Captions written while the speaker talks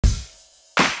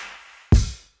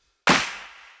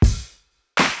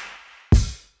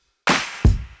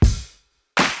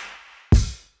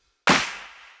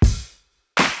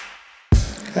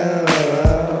To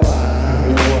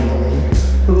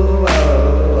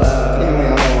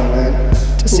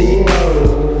see.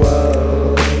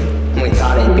 We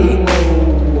thought it'd be,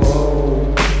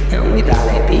 and we thought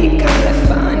it'd be kinda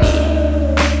funny,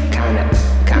 kinda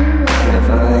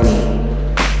funny.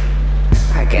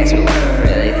 I guess we weren't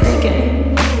really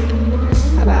thinking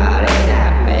about it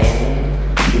happening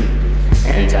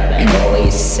until the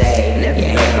police say, you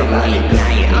hear them late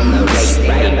night on the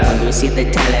radio. You see the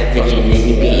television and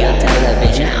you get your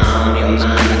television on your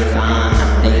phone.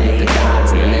 I think the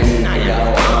gods and then I go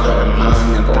on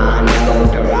the phone. I go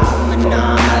to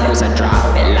Ramadan. I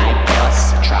drop it like us,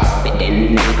 I drop it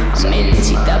in now. I'm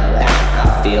into the bound,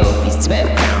 I feel these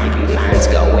sweatbound lines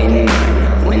going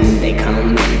on when they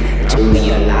come in to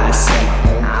your last say.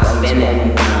 I've been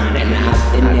in town and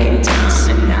I've been in town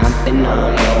and I've been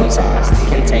on those I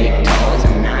can take tolls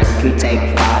and I can take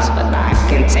flies, but I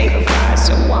can take flies.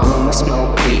 So I'ma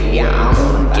smoke weed, yeah,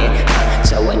 I'ma get high.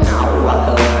 So when I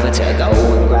walk over to go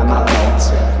and grab my bolts,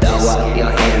 throw up your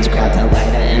hands, grab the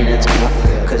lighter and the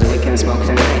tool, cause we can smoke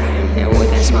tonight and we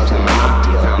can smoke tomorrow.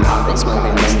 I'm poppin'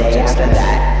 smoking this day after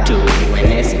that too. When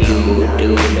it's you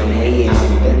do, then we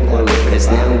ain't been through, cause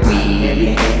then we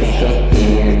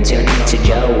to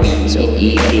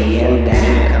Joey, and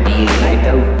that be like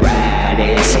the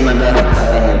brightest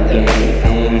motherfucking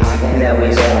thing that we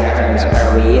ever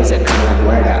hurry is a common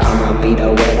word. I'ma be the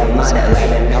word of mother, let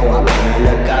her know I'm gonna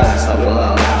look up. So full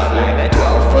out like a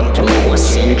 12-foot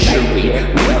century.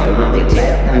 Well, they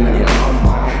let them know.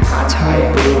 I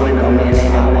turn blue in a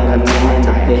minute, I'm like a man in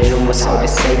the visual. So I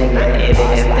say that I edit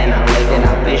it, then I live it, I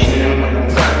vision in my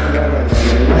front.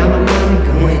 Now I'm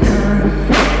going on.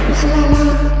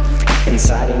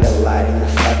 Inciting the lighting, the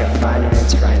fucking finding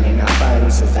it's grinding. I find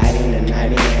this exciting, the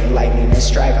nighting and lightning and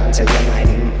strike onto the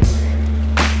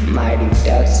mighty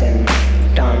ducks and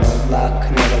Donald Luck.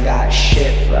 Never got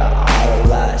shit for all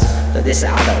of us, but this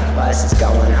out of us is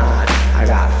going hard. I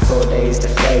got 4 days to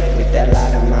fake with that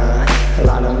lot of mine. A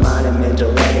lot of mine and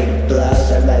mental ready to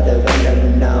blood. I let the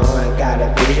random know. I got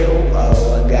a visual,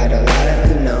 oh, I got a lot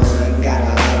of unknown. I got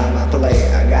a lot on my plate,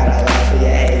 I got a lot for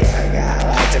your hate. I got a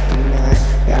lot to come on,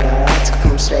 got a lot to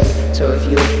come straight. So if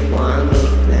you want me,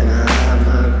 then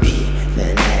I'ma be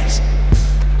the next.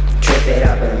 Trip it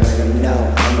up and let them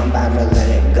know I'm about to let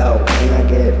it go. When I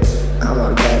get it, I'ma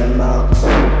let them out.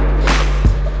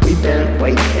 We've been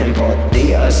waiting for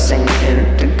the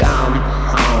ascension to come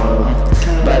home,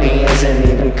 but he isn't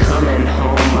even coming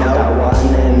home. I got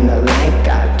 1 in the light,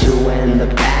 got 2 in the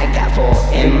bag, got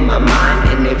 4 in my mind.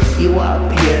 And if you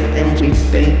up here, then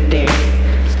we've been there.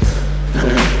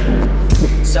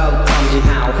 So tell me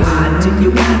how hard do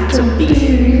you got to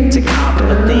be to cop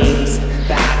the things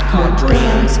that called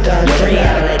dreams, your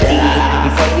reality,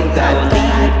 before you go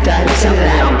leave yourself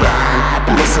that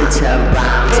God. Listen to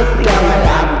rhymes,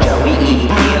 I'm Joey E.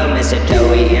 Here, Mr.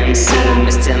 Joey MC,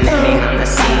 Mr. Manny on the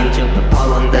scene, to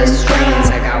pull on the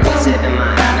strings. I got wizard in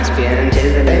my atmosphere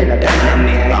until the bit of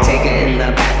dynamic. I take it in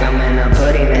the back, I'm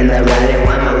put it in the right.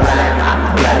 When I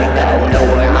let it go,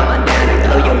 nowhere I'm a down and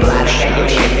blow your bladder, shake your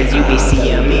shit, cause you be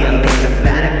seeing me. I'm Mr.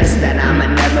 Vanabis that I'm a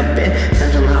never been.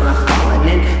 Somehow I'm falling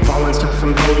in, falling stuff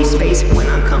from holy space. When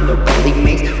I come to holy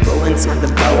maze, roll inside the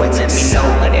bow and let me know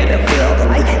what it'll feel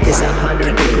like. This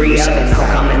 100 degrees of it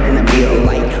coming in the real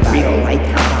light, I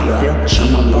feel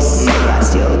cheese. I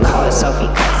still call it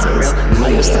Sophie Cousins. Call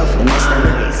yourself a Mr.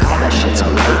 Nice. All that shit's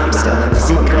on I'm still. I'm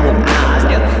a girl with eyes,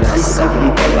 I'm so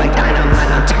big like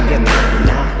dynamite. I'm talking about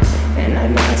now. And I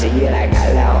nod to you like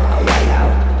hello, white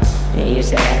out. And you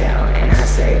say hello, and I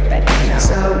say but no.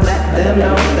 So let them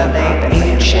know that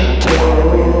they ain't shit too.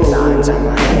 Lines on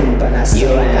my head, but I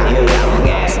still got you don't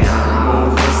get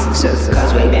no.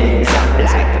 Cause we been up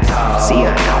like the tall. See,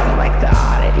 I know like the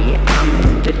oddity. I'm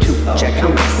into 2. Check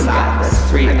out my socks.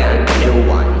 3 new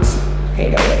ones.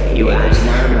 808, you got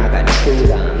 9, I got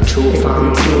true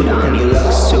from Sudan. You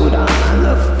look Sudan, I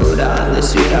look Buddha. The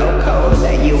pseudo code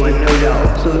that you a noodle.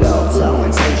 Pluto flow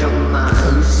inside your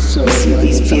mind. You see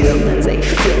these feelings, they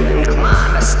feel inclined.